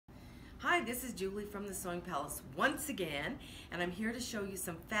Hi, this is Julie from the Sewing Palace once again, and I'm here to show you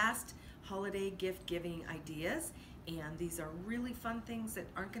some fast holiday gift giving ideas. And these are really fun things that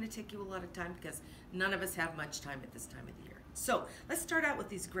aren't going to take you a lot of time because none of us have much time at this time of the year. So let's start out with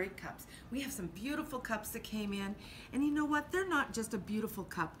these great cups. We have some beautiful cups that came in, and you know what? They're not just a beautiful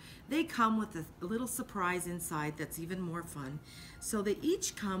cup. They come with a little surprise inside that's even more fun. So they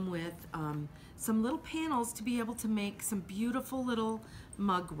each come with some little panels to be able to make some beautiful little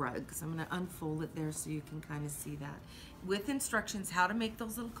mug rugs. I'm going to unfold it there so you can kind of see that, with instructions how to make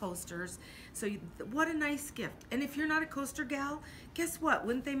those little coasters. So what a nice gift. And if you're not a coaster gal, guess what?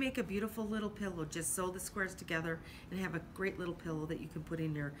 Wouldn't they make a beautiful little pillow? Just sew the squares together and have a great little pillow that you can put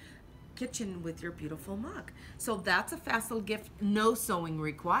in your kitchen with your beautiful mug. So that's a fast little gift, no sewing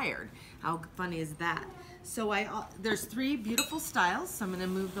required. How funny is that? So there's three beautiful styles, so I'm going to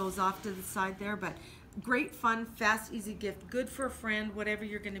move those off to the side there, but great fun, fast, easy gift, good for a friend, whatever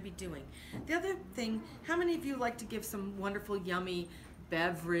you're going to be doing. The other thing, how many of you like to give some wonderful, yummy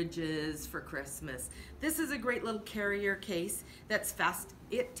beverages for Christmas? This is a great little carrier case that's fast.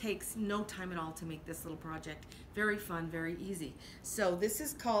 It takes no time at all to make this little project. Very fun, very easy. So this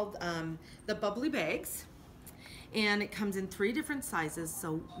is called the Bubbly Bags. And it comes in 3 different sizes,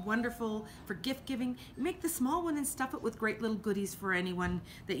 so wonderful for gift giving. Make the small one and stuff it with great little goodies for anyone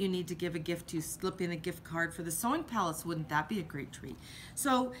that you need to give a gift to. Slip in a gift card for the Sewing Palace. Wouldn't that be a great treat?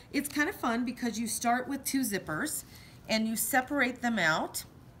 So it's kind of fun because you start with 2 zippers and you separate them out.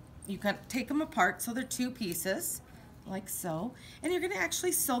 You can take them apart so they're 2 pieces, like so. And you're going to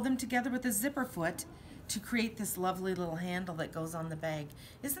actually sew them together with a zipper foot to create this lovely little handle that goes on the bag.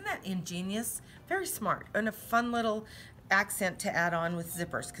 Isn't that ingenious? Very smart, and a fun little accent to add on with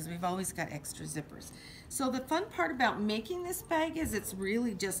zippers, because we've always got extra zippers. So the fun part about making this bag is it's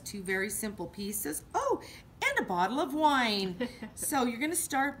really just 2 very simple pieces. Oh, and a bottle of wine. So you're going to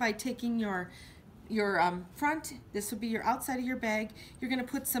start by taking your front, this will be your outside of your bag. You're going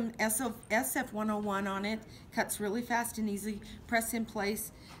to put some SF101 on it. Cuts really fast and easy. Press in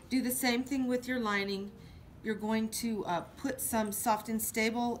place. Do the same thing with your lining. You're going to put some Soft and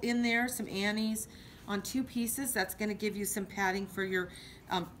Stable in there, some Annie's on 2 pieces. That's going to give you some padding for your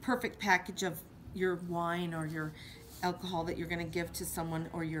perfect package of your wine or your alcohol that you're going to give to someone,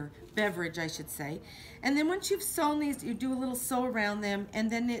 or your beverage, I should say. And then once you've sewn these, you do a little sew around them,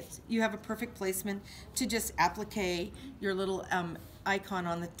 and then you have a perfect placement to just applique your little icon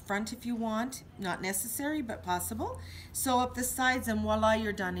on the front if you want. Not necessary, but possible. Sew up the sides, and voila,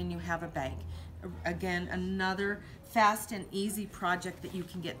 you're done, and you have a bag. Again, another fast and easy project that you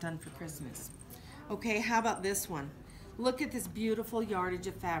can get done for Christmas. Okay, how about this one? Look at this beautiful yardage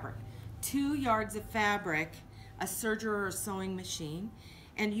of fabric. 2 yards of fabric, a serger or a sewing machine,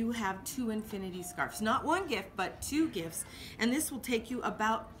 and you have 2 infinity scarves. Not 1 gift, but 2 gifts. And this will take you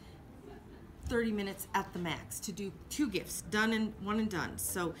about 30 minutes at the max to do 2 gifts, done and one and done.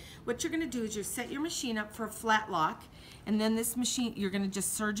 So what you're going to do is you set your machine up for a flat lock, and then this machine, you're going to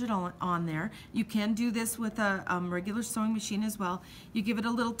just serge it on there. You can do this with a regular sewing machine as well. You give it a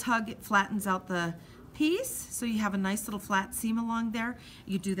little tug, it flattens out the piece, so you have a nice little flat seam along there.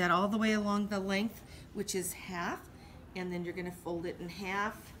 You do that all the way along the length, which is half, and then you're going to fold it in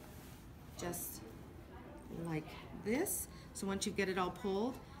half, just like this. So once you get it all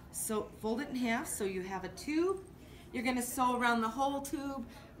pulled, so fold it in half so you have a tube. You're going to sew around the whole tube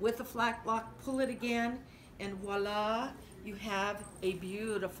with a flat lock, pull it again, and voila, you have a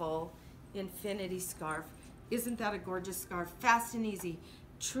beautiful infinity scarf. Isn't that a gorgeous scarf? Fast and easy,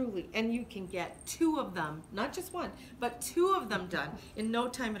 truly. And you can get 2 of them, not just 1, but 2 of them done in no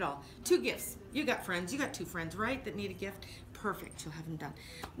time at all. 2 gifts. You got friends, you got 2 friends, right, that need a gift? Perfect, you'll have them done.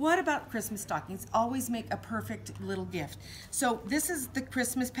 What about Christmas stockings? Always make a perfect little gift. So this is the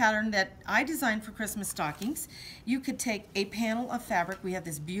Christmas pattern that I designed for Christmas stockings. You could take a panel of fabric. We have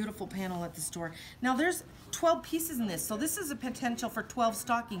this beautiful panel at the store. Now there's 12 pieces in this, so this is a potential for 12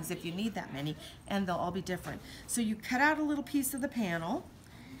 stockings if you need that many, and they'll all be different. So you cut out a little piece of the panel,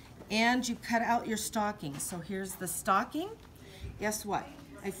 and you cut out your stocking. So here's the stocking. Guess what?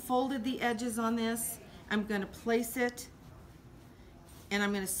 I folded the edges on this. I'm going to place it, and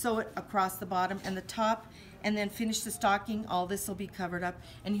I'm going to sew it across the bottom and the top, and then finish the stocking. All this will be covered up,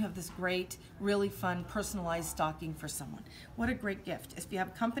 and you have this great, really fun, personalized stocking for someone. What a great gift. If you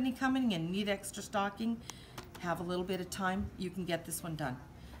have company coming and need extra stocking, have a little bit of time, you can get this one done.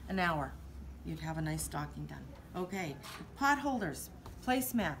 An hour, you'd have a nice stocking done. Okay, pot holders,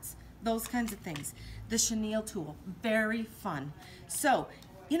 placemats, those kinds of things. The chenille tool, very fun. So,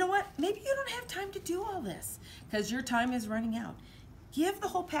 you know what? Maybe you don't have time to do all this because your time is running out. Give the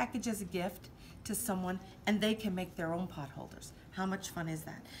whole package as a gift to someone, and they can make their own pot holders. How much fun is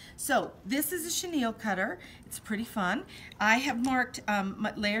that? So this is a chenille cutter. It's pretty fun. I have marked,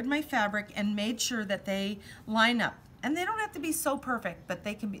 layered my fabric and made sure that they line up. And they don't have to be so perfect, but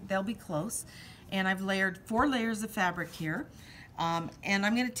they'll be close. And I've layered 4 layers of fabric here. And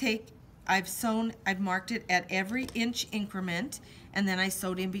I'm going to take, I've marked it at every inch increment, and then I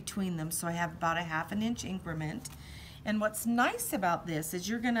sewed in between them, so I have about a 1/2 inch increment. And what's nice about this is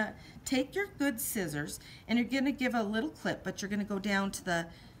you're going to take your good scissors and you're going to give a little clip, but you're going to go down to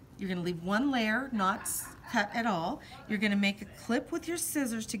you're going to leave 1 layer not cut at all. You're going to make a clip with your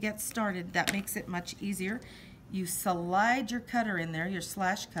scissors to get started. That makes it much easier. You slide your cutter in there, your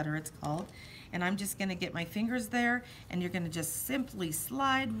slash cutter it's called, and I'm just going to get my fingers there, and you're going to just simply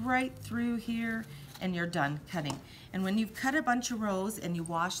slide right through here, and you're done cutting. And when you've cut a bunch of rows and you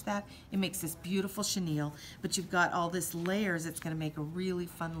wash that, it makes this beautiful chenille, but you've got all this layers. It's going to make a really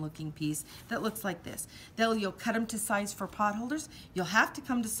fun looking piece that looks like this. You'll cut them to size for pot holders. You'll have to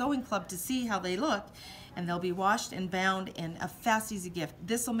come to Sewing Club to see how they look, and they'll be washed and bound, and a fast, easy gift.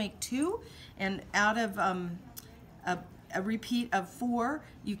 This will make 2, and out of a repeat of 4,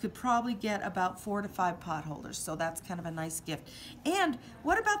 you could probably get about 4 to 5 pot holders, so that's kind of a nice gift. And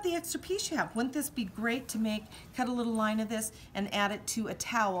what about the extra piece you have? Wouldn't this be great to cut a little line of this and add it to a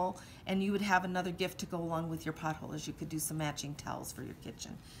towel, and you would have another gift to go along with your pot holders. You could do some matching towels for your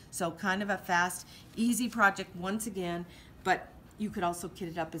kitchen. So kind of a fast, easy project once again, but you could also kit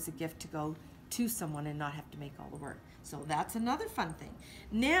it up as a gift to go to someone and not have to make all the work. So that's another fun thing.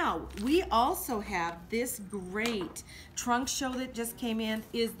 Now, we also have this great trunk show that just came in.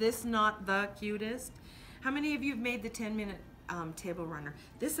 Is this not the cutest? How many of you have made the 10-minute table runner?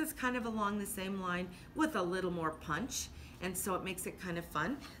 This is kind of along the same line with a little more punch, and so it makes it kind of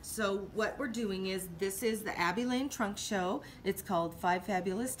fun. So what we're doing is, this is the Abby Lane trunk show. It's called 5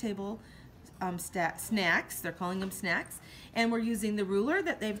 Fabulous Table Snacks. They're calling them snacks, and we're using the ruler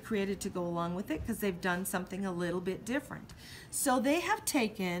that they've created to go along with it because they've done something a little bit different. So they have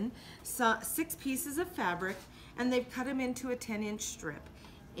taken 6 pieces of fabric and they've cut them into a 10-inch strip,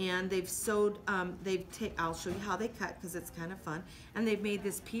 and they've sewed, I'll show you how they cut because it's kind of fun, and they've made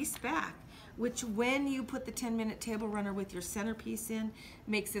this piece back, which when you put the 10-minute table runner with your centerpiece in,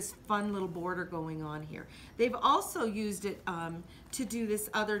 makes this fun little border going on here. They've also used it to do this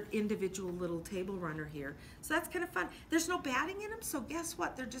other individual little table runner here. So that's kind of fun. There's no batting in them, so guess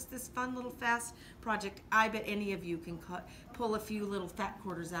what? They're just this fun little fast project. I bet any of you can pull a few little fat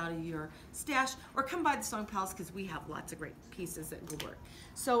quarters out of your stash, or come by the Sewing Palace because we have lots of great pieces that will work.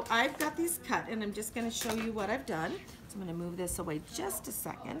 So I've got these cut, and I'm just going to show you what I've done. So I'm going to move this away just a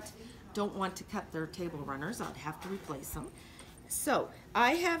second. Don't want to cut their table runners. I'd have to replace them. So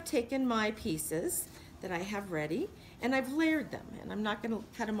I have taken my pieces that I have ready, and I've layered them, and I'm not going to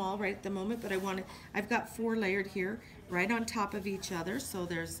cut them all right at the moment, but I've got 4 layered here right on top of each other, so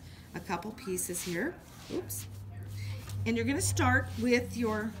there's a couple pieces here. Oops. And you're going to start with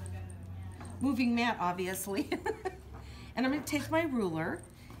your moving mat, obviously. And I'm going to take my ruler,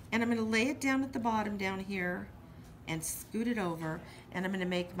 and I'm going to lay it down at the bottom down here and scoot it over, and I'm going to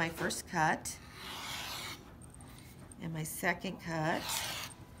make my first cut and my second cut,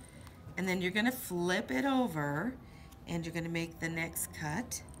 and then you're going to flip it over and you're going to make the next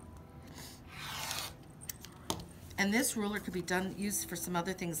cut. And this ruler could be used for some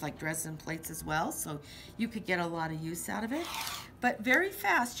other things like Dresden plates as well, so you could get a lot of use out of it. But very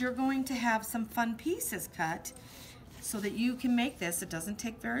fast you're going to have some fun pieces cut so that you can make this. It doesn't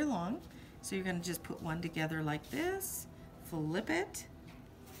take very long. So you're going to just put one together like this, flip it,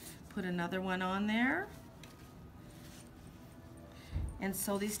 put another one on there, and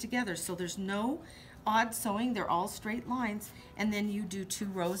sew these together. So there's no odd sewing, they're all straight lines, and then you do 2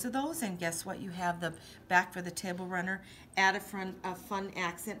 rows of those, and guess what? You have the back for the table runner. Add a fun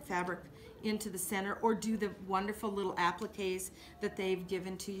accent fabric into the center, or do the wonderful little appliques that they've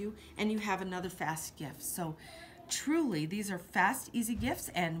given to you, and you have another fast gift. So truly, these are fast, easy gifts,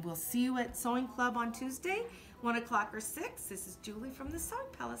 and we'll see you at Sewing Club on Tuesday, 1 o'clock or 6. This is Julie from the Sewing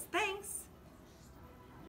Palace. Thanks.